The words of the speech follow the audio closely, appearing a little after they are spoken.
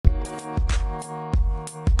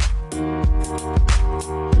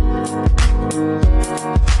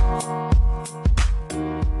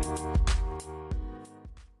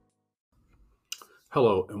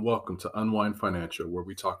Hello, and welcome to Unwind Financial, where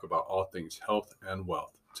we talk about all things health and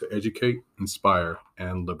wealth to educate, inspire,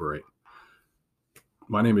 and liberate.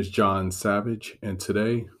 My name is John Savage, and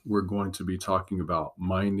today we're going to be talking about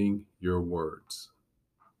minding your words.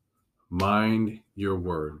 Mind your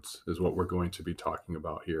words is what we're going to be talking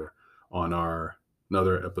about here on our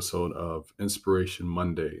another episode of Inspiration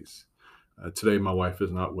Mondays. Today, my wife is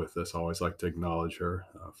not with us. I always like to acknowledge her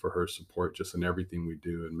for her support just in everything we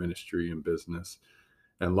do in ministry and business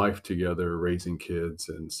and life together, raising kids.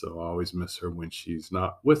 And so I always miss her when she's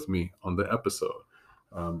not with me on the episode.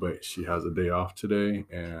 But she has a day off today,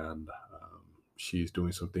 and she's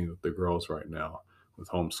doing something with the girls right now with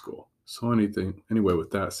homeschool. So anyway,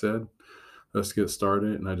 with that said, let's get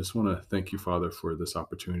started. And I just want to thank you, Father, for this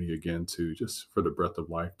opportunity again to just for the breath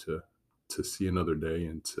of life to see another day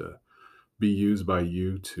and to be used by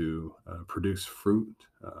you to produce fruit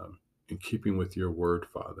in keeping with your word,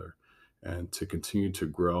 Father, and to continue to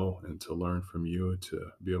grow and to learn from you,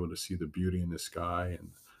 to be able to see the beauty in the sky and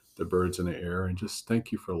the birds in the air, and just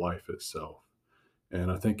thank you for life itself.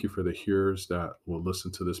 And I thank you for the hearers that will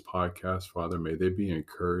listen to this podcast, Father. May they be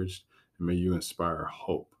encouraged, and may you inspire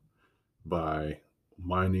hope by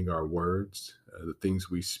minding our words, the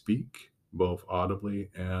things we speak, both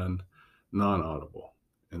audibly and non audible.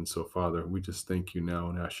 And so, Father, we just thank you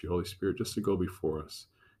now and ask you, Holy Spirit, just to go before us.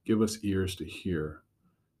 Give us ears to hear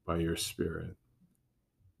by your Spirit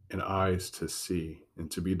and eyes to see and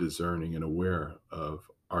to be discerning and aware of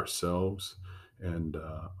ourselves and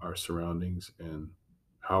our surroundings and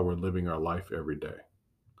how we're living our life every day.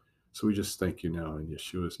 So we just thank you now in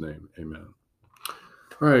Yeshua's name. Amen.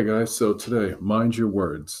 All right, guys. So today, mind your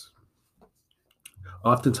words.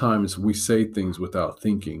 Oftentimes, we say things without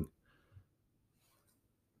thinking.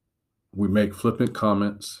 We make flippant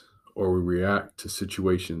comments or we react to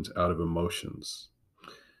situations out of emotions.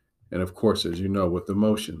 And of course, as you know, with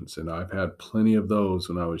emotions, and I've had plenty of those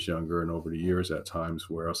when I was younger and over the years at times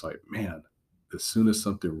where I was like, man, as soon as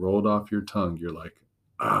something rolled off your tongue, you're like,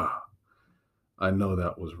 I know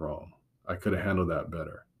that was wrong. I could have handled that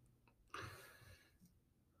better.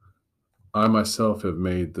 I myself have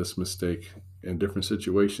made this mistake in different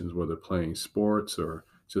situations, whether playing sports or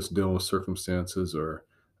just dealing with circumstances, or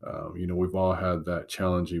we've all had that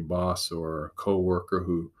challenging boss or coworker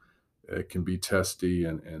who can be testy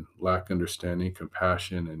and lack understanding,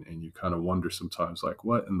 compassion, and you kind of wonder sometimes, like,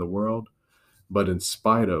 what in the world? But in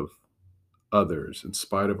spite of others, in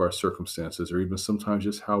spite of our circumstances, or even sometimes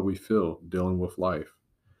just how we feel dealing with life,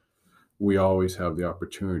 we always have the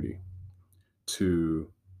opportunity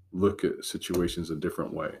to look at situations a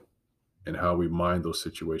different way and how we mind those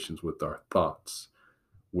situations with our thoughts,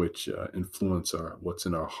 which influence what's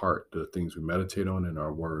in our heart, the things we meditate on, and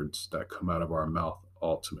our words that come out of our mouth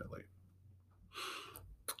ultimately.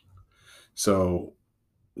 So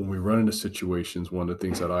when we run into situations, one of the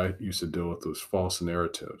things that I used to deal with was false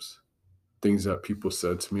narratives, things that people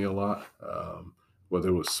said to me a lot, whether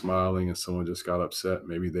it was smiling and someone just got upset,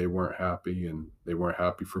 maybe they weren't happy and they weren't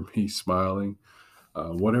happy for me smiling.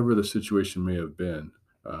 Whatever the situation may have been,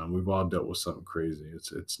 we've all dealt with something crazy.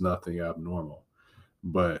 It's nothing abnormal,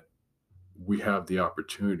 but we have the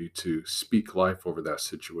opportunity to speak life over that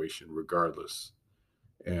situation regardless.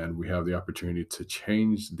 And we have the opportunity to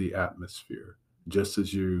change the atmosphere. Just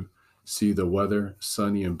as you see the weather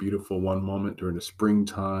sunny and beautiful one moment during the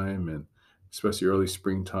springtime, and especially early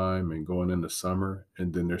springtime and going into summer,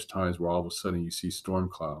 and then there's times where all of a sudden you see storm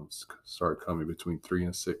clouds start coming between 3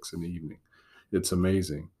 and 6 in the evening. It's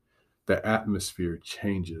amazing. The atmosphere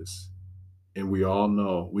changes, and we all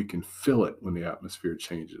know we can feel it when the atmosphere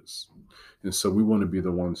changes. And so we want to be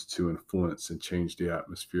the ones to influence and change the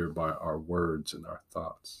atmosphere by our words and our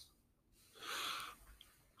thoughts.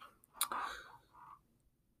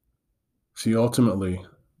 See, ultimately,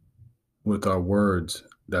 with our words,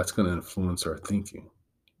 that's going to influence our thinking.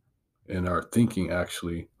 And our thinking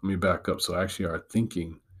actually, let me back up. So actually our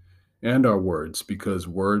thinking and our words, because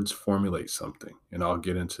words formulate something, and I'll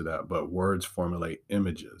get into that, but words formulate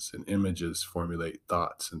images, and images formulate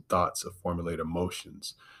thoughts, and thoughts formulate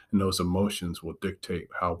emotions, and those emotions will dictate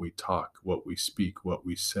how we talk, what we speak, what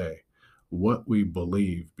we say, what we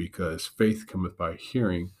believe, because faith cometh by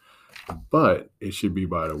hearing, but it should be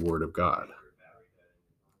by the word of God.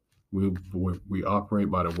 We operate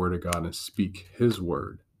by the word of God and speak his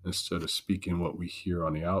word instead of speaking what we hear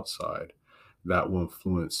on the outside. That will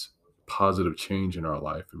influence positive change in our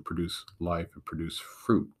life and produce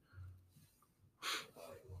fruit.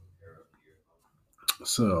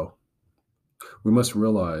 So we must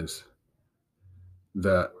realize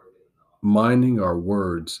that minding our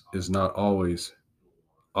words is not always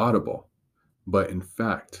audible, but in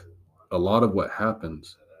fact, a lot of what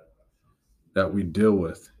happens that we deal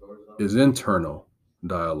with is internal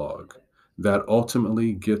dialogue that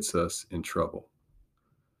ultimately gets us in trouble.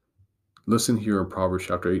 Listen here in Proverbs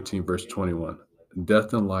chapter 18, verse 21.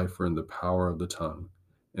 Death and life are in the power of the tongue,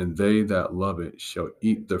 and they that love it shall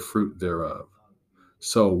eat the fruit thereof.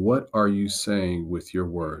 So, what are you saying with your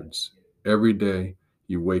words? Every day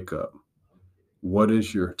you wake up, what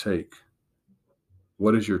is your take?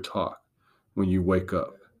 What is your talk when you wake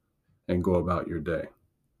up and go about your day?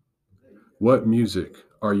 What music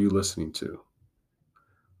are you listening to?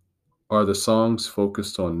 Are the songs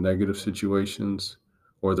focused on negative situations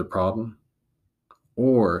or the problem?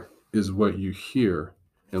 Or is what you hear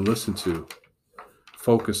and listen to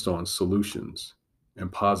focused on solutions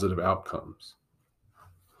and positive outcomes?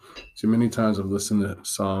 So many times I've listened to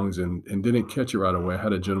songs and didn't catch it right away. I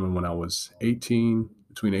had a gentleman when I was 18,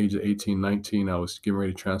 between the age of 18 and 19, I was getting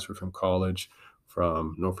ready to transfer from college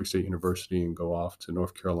from Norfolk State University and go off to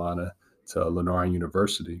North Carolina to Lenore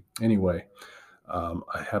University. Anyway,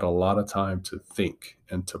 I had a lot of time to think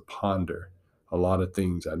and to ponder a lot of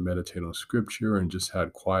things. I'd meditate on scripture and just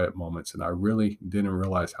had quiet moments. And I really didn't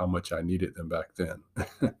realize how much I needed them back then.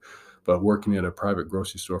 But working at a private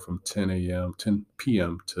grocery store from 10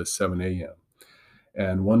 p.m. to 7 a.m.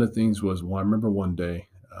 And one of the things was, well, I remember one day,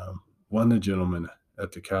 one of the gentlemen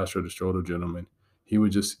at the cash register, older gentleman, he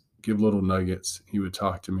would just give little nuggets. He would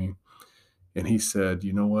talk to me. And he said,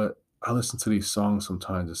 you know what? I listen to these songs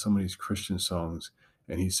sometimes, and some of these Christian songs.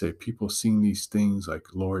 And he said, people sing these things like,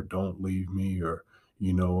 Lord, don't leave me, or,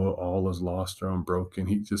 all is lost or I'm broken.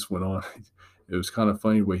 He just went on. It was kind of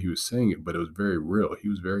funny the way he was saying it, but it was very real. He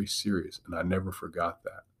was very serious. And I never forgot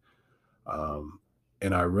that.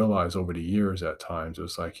 And I realized over the years at times, it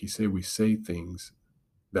was like he said, we say things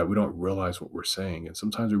that we don't realize what we're saying. And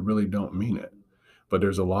sometimes we really don't mean it. But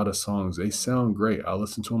there's a lot of songs, they sound great. I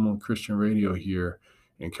listen to them on Christian radio here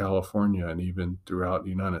in California and even throughout the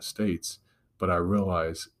United States. But I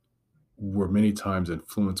realize we're many times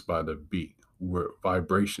influenced by the beat. We're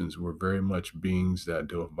vibrations. We're very much beings that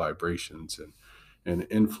deal with vibrations and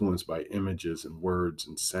influenced by images and words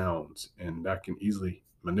and sounds. And that can easily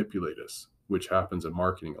manipulate us, which happens in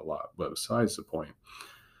marketing a lot. But besides the point,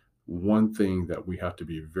 one thing that we have to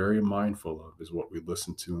be very mindful of is what we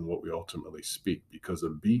listen to and what we ultimately speak, because a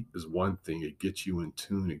beat is one thing. It gets you in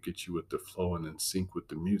tune, it gets you with the flow and in sync with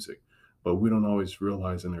the music, but we don't always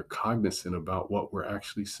realize and are cognizant about what we're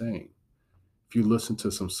actually saying. If you listen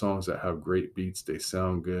to some songs that have great beats, they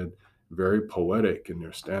sound good, very poetic in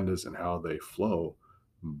their stanzas and how they flow,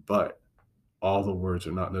 but all the words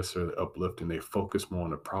are not necessarily uplifting. They focus more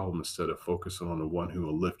on the problem instead of focusing on the one who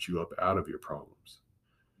will lift you up out of your problems.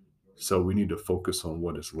 So we need to focus on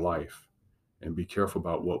what is life and be careful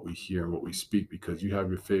about what we hear and what we speak, because you have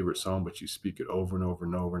your favorite song, but you speak it over and over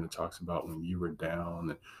and over. And it talks about when you were down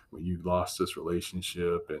and when you lost this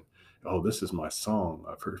relationship. And, oh, this is my song,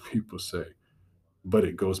 I've heard people say. But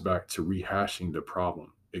it goes back to rehashing the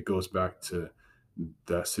problem. It goes back to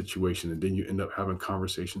that situation. And then you end up having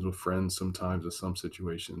conversations with friends sometimes in some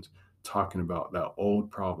situations, talking about that old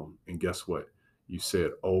problem. And guess what? You say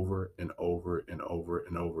it over and over and over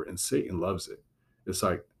and over. And Satan loves it. It's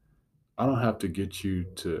like, I don't have to get you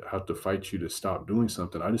to have to fight you to stop doing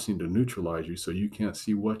something. I just need to neutralize you so you can't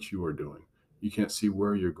see what you are doing. You can't see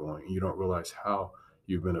where you're going. You don't realize how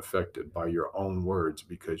you've been affected by your own words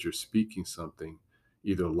because you're speaking something,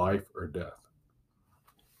 either life or death.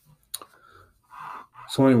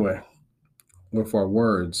 So, anyway, with our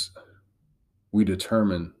words, we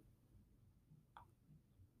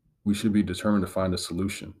should be determined to find a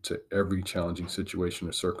solution to every challenging situation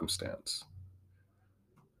or circumstance.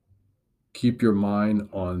 Keep your mind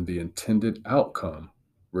on the intended outcome,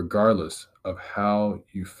 regardless of how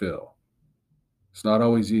you feel. It's not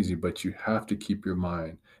always easy, but you have to keep your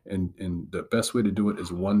mind. And the best way to do it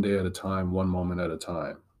is one day at a time, one moment at a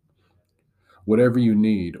time. Whatever you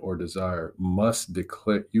need or desire you must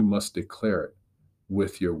declare it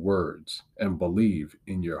with your words and believe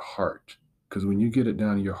in your heart. Because when you get it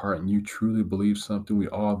down in your heart and you truly believe something, we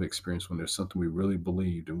all have experienced when there's something we really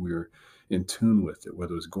believed and we were in tune with it,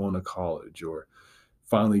 whether it was going to college or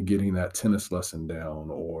finally getting that tennis lesson down,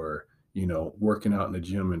 or working out in the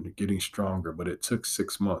gym and getting stronger. But it took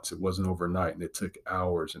 6 months. It wasn't overnight, and it took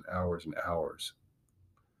hours and hours and hours.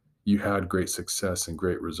 You had great success and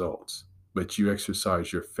great results, but you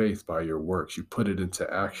exercised your faith by your works. You put it into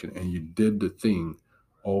action and you did the thing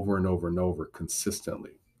over and over and over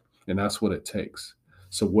consistently. And that's what it takes.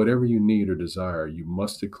 So whatever you need or desire, you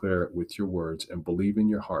must declare it with your words and believe in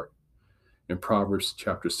your heart. In Proverbs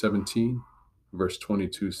chapter 17, verse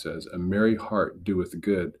 22 says, a merry heart doeth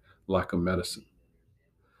good like a medicine,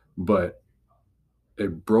 but a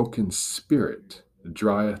broken spirit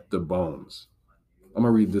drieth the bones. I'm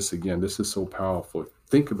going to read this again. This is so powerful.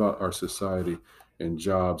 Think about our society and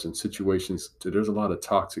jobs and situations. There's a lot of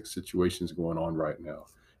toxic situations going on right now,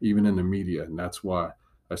 even in the media. And that's why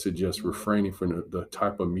I suggest refraining from the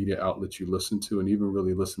type of media outlets you listen to, and even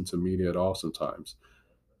really listen to media at all sometimes.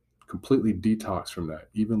 Completely detox from that.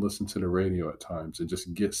 Even listen to the radio at times and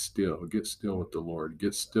just get still. Get still with the Lord.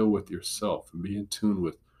 Get still with yourself and be in tune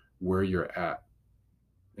with where you're at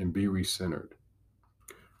and be recentered.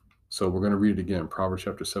 So we're going to read it again. Proverbs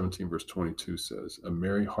chapter 17, verse 22 says, "A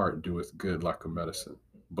merry heart doeth good like a medicine,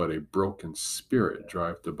 but a broken spirit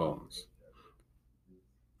driveth the bones."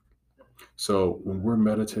 So when we're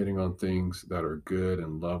meditating on things that are good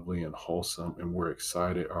and lovely and wholesome and we're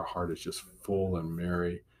excited, our heart is just full and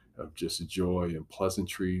merry of just joy and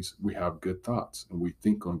pleasantries. We have good thoughts and we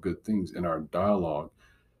think on good things in our dialogue.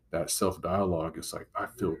 That self dialogue is like, I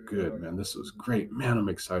feel good, man. This was great, man. I'm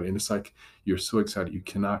excited. And it's like you're so excited you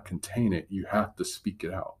cannot contain it. You have to speak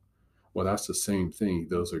it out. Well, that's the same thing.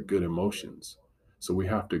 Those are good emotions. So we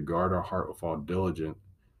have to guard our heart with all diligence,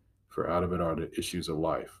 for out of it are the issues of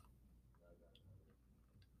life.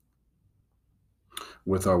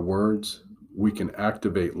 With our words, we can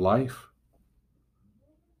activate life,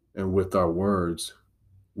 and with our words,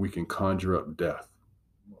 we can conjure up death.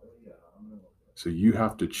 So you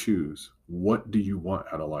have to choose, what do you want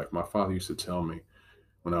out of life? My father used to tell me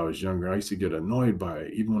when I was younger, I used to get annoyed by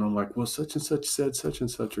it, even when I'm like, well, such and such said such and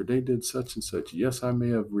such, or they did such and such. Yes, I may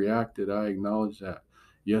have reacted. I acknowledge that.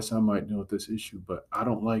 Yes, I might deal with this issue, but I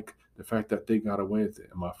don't like the fact that they got away with it.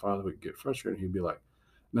 And my father would get frustrated. He'd be like,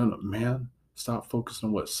 no, no, man, stop focusing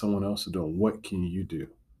on what someone else is doing. What can you do?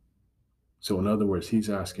 So, in other words, he's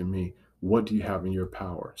asking me, what do you have in your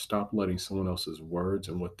power? Stop letting someone else's words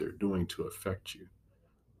and what they're doing to affect you.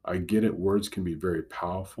 I get it. Words can be very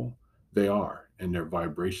powerful. They are. And they're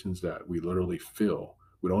vibrations that we literally feel.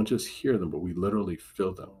 We don't just hear them, but we literally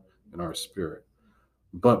feel them in our spirit.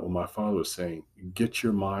 But what my father was saying, get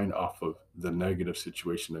your mind off of the negative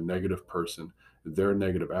situation, the negative person, their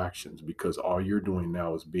negative actions, because all you're doing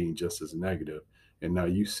now is being just as negative. And now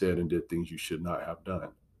you said and did things you should not have done.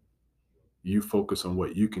 You focus on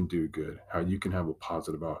what you can do good, how you can have a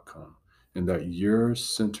positive outcome, and that your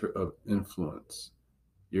center of influence,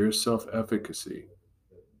 your self efficacy,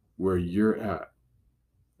 where you're at,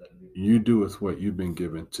 you do with what you've been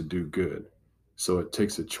given to do good. So it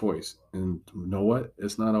takes a choice. And you know what?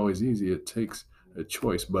 It's not always easy. It takes a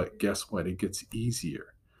choice. But guess what? It gets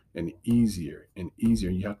easier and easier and easier.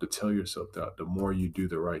 You have to tell yourself that the more you do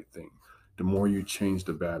the right thing, the more you change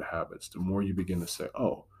the bad habits, the more you begin to say,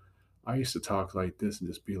 oh, I used to talk like this and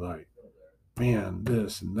just be like, man,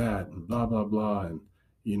 this and that and blah, blah, blah. And,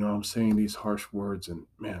 I'm saying these harsh words and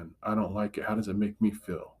man, I don't like it. How does it make me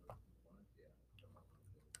feel?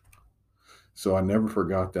 So I never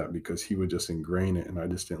forgot that because he would just ingrain it and I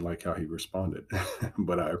just didn't like how he responded.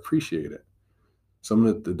 But I appreciate it. Some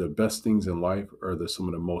of the best things in life are some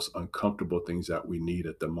of the most uncomfortable things that we need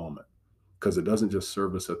at the moment. Because it doesn't just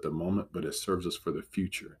serve us at the moment, but it serves us for the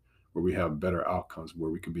future, where we have better outcomes,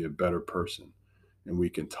 where we can be a better person and we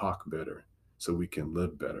can talk better so we can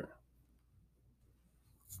live better.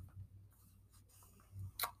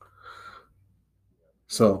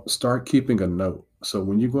 So start keeping a note. So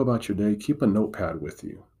when you go about your day, keep a notepad with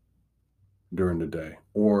you during the day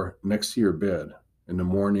or next to your bed in the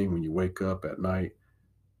morning when you wake up at night,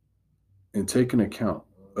 and take an account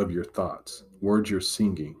of your thoughts, words you're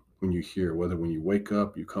singing when you hear, whether when you wake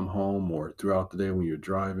up, you come home, or throughout the day when you're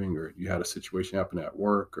driving, or you had a situation happen at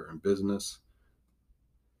work or in business.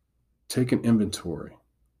 Take an inventory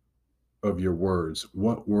of your words.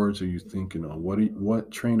 What words are you thinking on?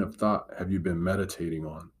 What train of thought have you been meditating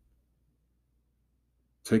on?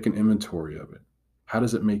 Take an inventory of it. How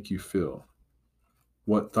does it make you feel?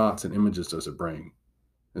 What thoughts and images does it bring?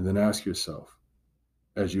 And then ask yourself,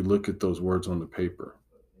 as you look at those words on the paper,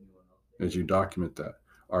 as you document that,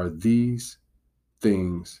 are these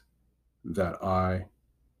things that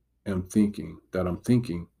I'm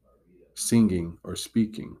thinking, singing, or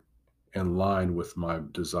speaking in line with my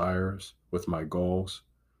desires, with my goals,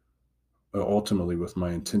 or ultimately with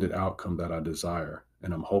my intended outcome that I desire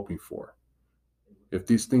and I'm hoping for? If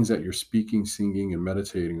these things that you're speaking, singing, and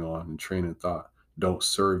meditating on and training thought don't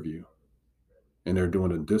serve you, and they're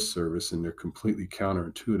doing a disservice and they're completely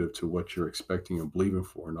counterintuitive to what you're expecting and believing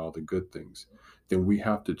for and all the good things, then we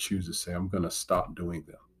have to choose to say, I'm going to stop doing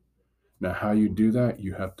them. Now, how you do that,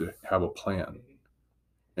 you have to have a plan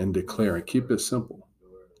and declare and keep it simple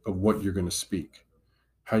of what you're going to speak.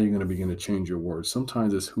 How are you going to begin to change your words?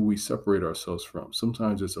 Sometimes it's who we separate ourselves from.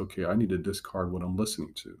 Sometimes it's, okay, I need to discard what I'm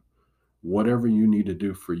listening to. Whatever you need to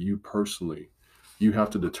do for you personally, you have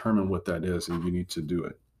to determine what that is and you need to do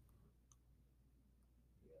it.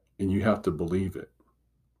 And you have to believe it.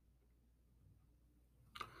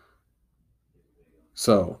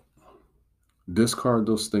 So discard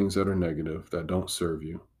those things that are negative, that don't serve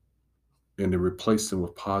you, and then replace them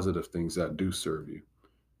with positive things that do serve you.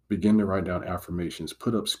 Begin to write down affirmations,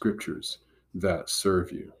 put up scriptures that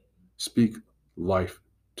serve you. Speak life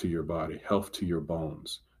to your body, health to your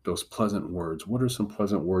bones. Those pleasant words. What are some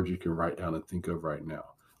pleasant words you can write down and think of right now?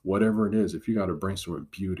 Whatever it is, if you got to brainstorm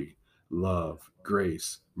it, beauty, love,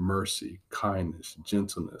 grace, mercy, kindness,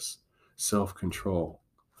 gentleness, self control,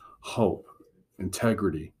 hope,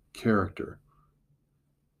 integrity, character.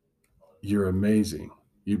 You're amazing.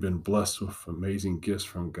 You've been blessed with amazing gifts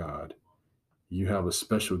from God. You have a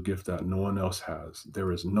special gift that no one else has.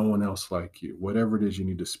 There is no one else like you. Whatever it is, you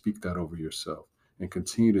need to speak that over yourself and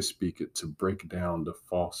continue to speak it to break down the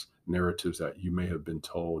false narratives that you may have been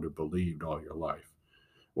told or believed all your life,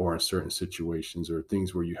 or in certain situations or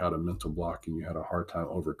things where you had a mental block and you had a hard time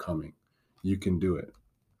overcoming. You can do it.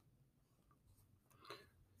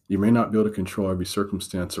 You may not be able to control every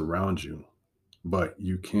circumstance around you, but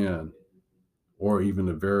you can, or even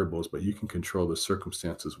the variables, but you can control the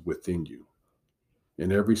circumstances within you.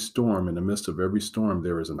 In every storm, in the midst of every storm,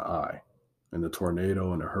 there is an eye. In the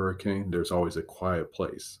tornado and a hurricane, there's always a quiet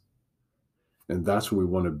place. And that's where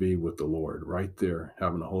we want to be with the Lord, right there,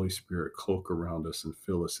 having the Holy Spirit cloak around us and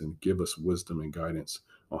fill us and give us wisdom and guidance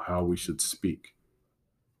on how we should speak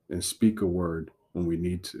and speak a word when we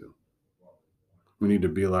need to. We need to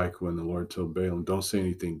be like when the Lord told Balaam, don't say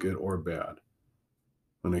anything good or bad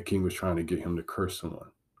when the king was trying to get him to curse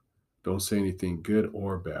someone. Don't say anything good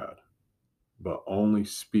or bad, but only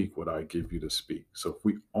speak what I give you to speak. So if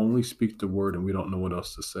we only speak the word and we don't know what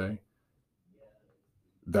else to say,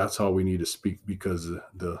 that's all we need to speak, because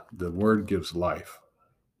the word gives life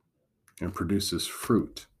and produces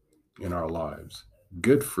fruit in our lives,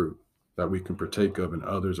 good fruit that we can partake of and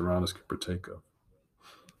others around us can partake of.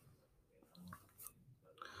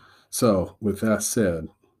 So with that said,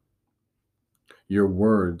 your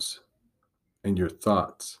words and your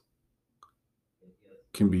thoughts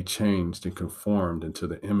can be changed and conformed into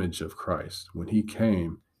the image of Christ. When he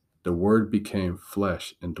came, the word became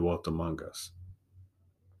flesh and dwelt among us.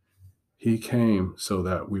 He came so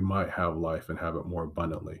that we might have life and have it more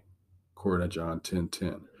abundantly, according to John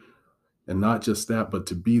 10:10. And not just that, but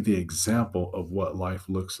to be the example of what life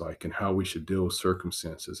looks like and how we should deal with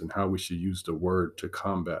circumstances and how we should use the word to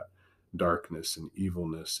combat darkness and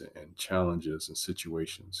evilness and challenges and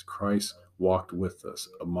situations. Christ walked with us,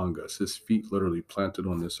 among us, his feet literally planted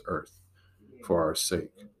on this earth for our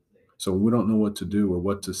sake. So when we don't know what to do or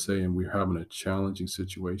what to say and we're having a challenging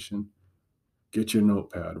situation, get your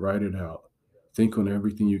notepad, write it out. Think on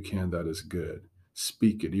everything you can that is good.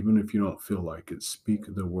 Speak it, even if you don't feel like it. Speak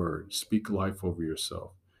the word. Speak life over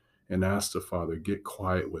yourself. And ask the Father, get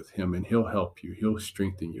quiet with him, and he'll help you. He'll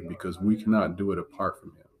strengthen you, because we cannot do it apart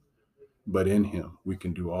from him. But in him, we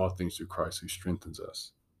can do all things through Christ who strengthens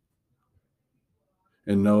us.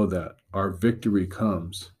 And know that our victory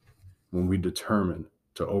comes when we determine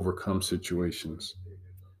to overcome situations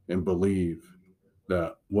and believe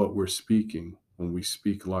that what we're speaking, when we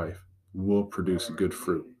speak life, will produce good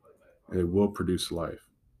fruit. It will produce life.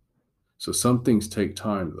 So some things take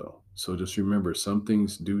time, though. So just remember, some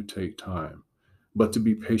things do take time, but to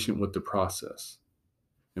be patient with the process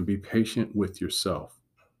and be patient with yourself.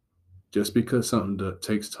 Just because something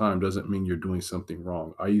takes time doesn't mean you're doing something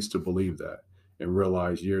wrong. I used to believe that and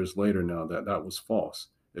realize years later now that that was false.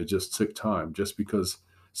 It just took time. Just because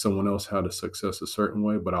someone else had a success a certain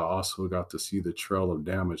way, but I also got to see the trail of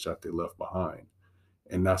damage that they left behind.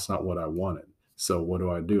 And that's not what I wanted. So what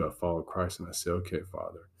do? I follow Christ and I say, okay,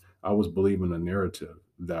 Father, I was believing a narrative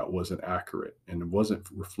that wasn't accurate and it wasn't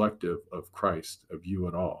reflective of Christ, of you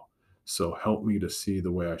at all. So help me to see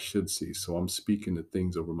the way I should see. So I'm speaking the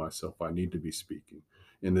things over myself I need to be speaking,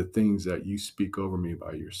 and the things that you speak over me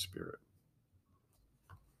by your Spirit.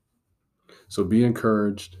 So be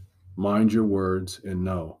encouraged, mind your words, and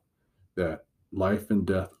know that life and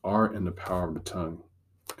death are in the power of the tongue,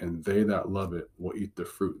 and they that love it will eat the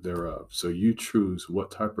fruit thereof. So you choose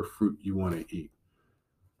what type of fruit you want to eat.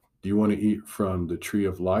 Do you want to eat from the tree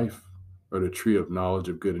of life or the tree of knowledge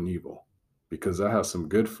of good and evil? Because I have some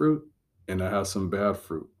good fruit and I have some bad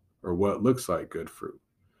fruit, or what looks like good fruit.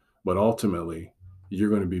 But ultimately,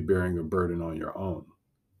 you're going to be bearing a burden on your own.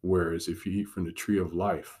 Whereas if you eat from the tree of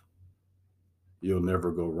life, you'll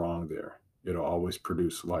never go wrong there. It'll always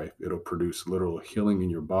produce life. It'll produce literal healing in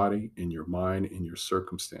your body, in your mind, in your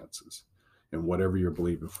circumstances, and whatever you're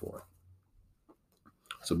believing for.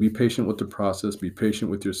 So be patient with the process, be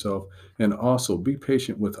patient with yourself, and also be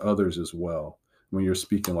patient with others as well when you're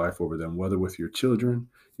speaking life over them, whether with your children,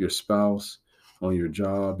 your spouse, on your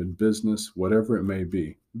job and business, whatever it may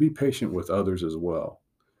be. Be patient with others as well.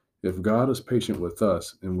 If God is patient with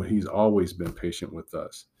us, and when He's always been patient with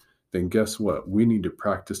us, then guess what? We need to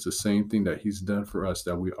practice the same thing that He's done for us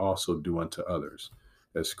that we also do unto others,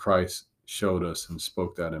 as Christ showed us and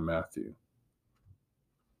spoke that in Matthew.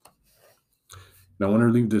 Now, I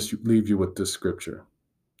want to leave you with this scripture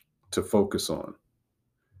to focus on.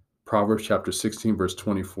 Proverbs chapter 16, verse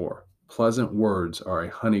 24. Pleasant words are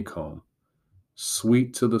a honeycomb,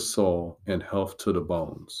 sweet to the soul and health to the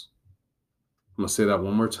bones. I'm going to say that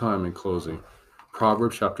one more time in closing.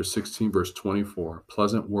 Proverbs chapter 16, verse 24.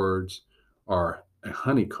 Pleasant words are a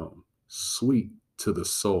honeycomb, sweet to the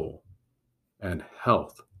soul and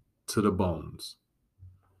health to the bones.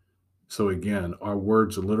 So again, our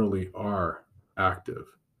words literally are active.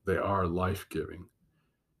 They are life-giving.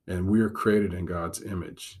 And we are created in God's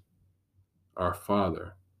image. Our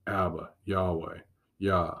Father, Abba, Yahweh,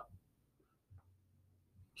 Yah.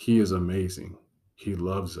 He is amazing. He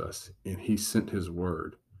loves us, and He sent His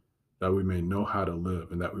word that we may know how to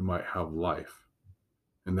live and that we might have life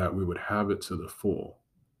and that we would have it to the full.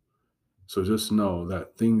 So just know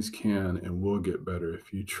that things can and will get better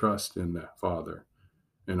if you trust in that Father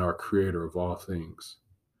and our Creator of all things.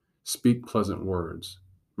 Speak pleasant words.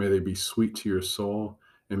 May they be sweet to your soul,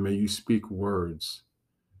 and may you speak words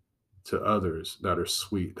to others that are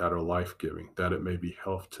sweet, that are life-giving, that it may be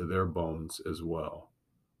health to their bones as well.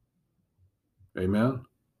 Amen.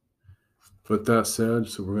 With that said,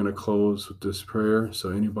 so we're going to close with this prayer. So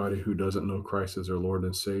anybody who doesn't know Christ as their Lord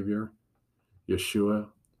and Savior, Yeshua,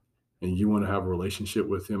 and you want to have a relationship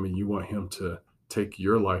with Him and you want Him to take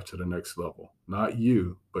your life to the next level, not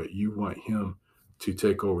you, but you want Him to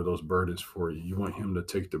take over those burdens for you. You want Him to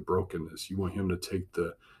take the brokenness. You want Him to take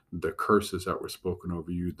the curses that were spoken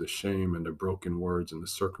over you, the shame and the broken words and the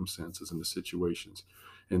circumstances and the situations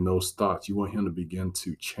and those thoughts. You want Him to begin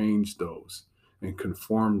to change those and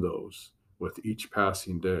conform those with each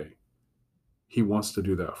passing day. He wants to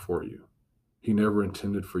do that for you. He never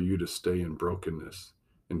intended for you to stay in brokenness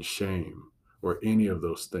and shame or any of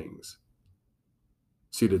those things.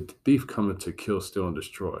 See, the thief cometh to kill, steal, and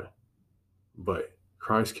destroy. But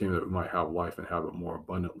Christ came that we might have life and have it more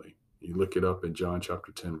abundantly. You look it up in John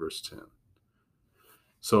chapter 10, verse 10.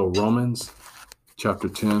 So Romans chapter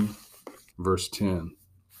 10, verse 10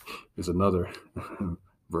 is another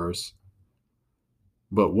verse.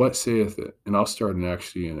 But what saith it? And I'll start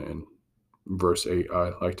in verse 8.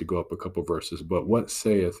 I like to go up a couple verses. But what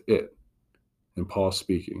saith it? And Paul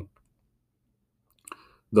speaking.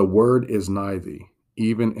 The word is nigh thee,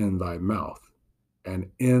 even in thy mouth,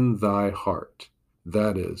 and in thy heart.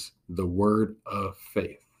 That is the word of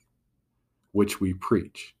faith, which we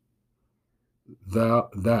preach.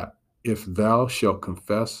 That if thou shalt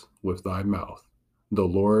confess with thy mouth the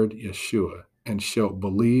Lord Yeshua, and shalt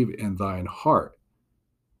believe in thine heart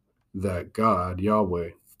that God,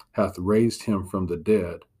 Yahweh, hath raised him from the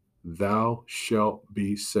dead, thou shalt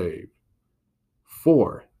be saved.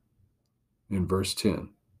 For, in verse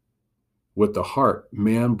 10, with the heart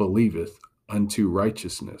man believeth unto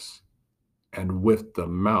righteousness, and with the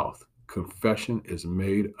mouth confession is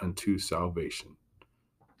made unto salvation.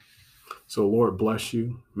 So Lord bless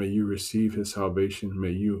you. May you receive His salvation.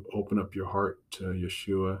 May you open up your heart to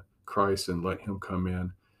Yeshua Christ and let Him come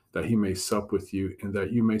in, that He may sup with you and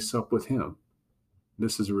that you may sup with Him.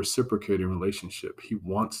 This is a reciprocating relationship. He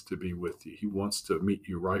wants to be with you. He wants to meet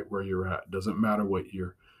you right where you're at. It doesn't matter what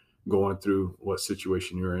you're going through, what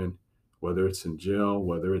situation you're in, whether it's in jail,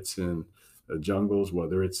 whether it's in the jungles,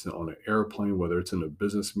 whether it's on an airplane, whether it's in a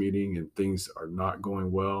business meeting and things are not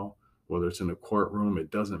going well, whether it's in a courtroom,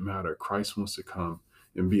 it doesn't matter. Christ wants to come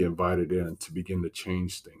and be invited in to begin to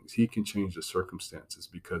change things. He can change the circumstances,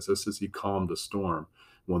 because just as He calmed the storm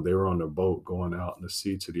when they were on the boat going out in the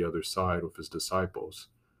sea to the other side with His disciples,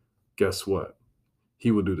 guess what?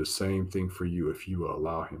 He will do the same thing for you if you will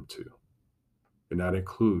allow Him to. And that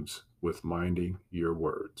includes with minding your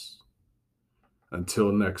words.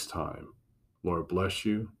 Until next time, Lord bless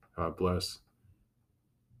you. God bless.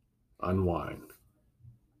 Unwind.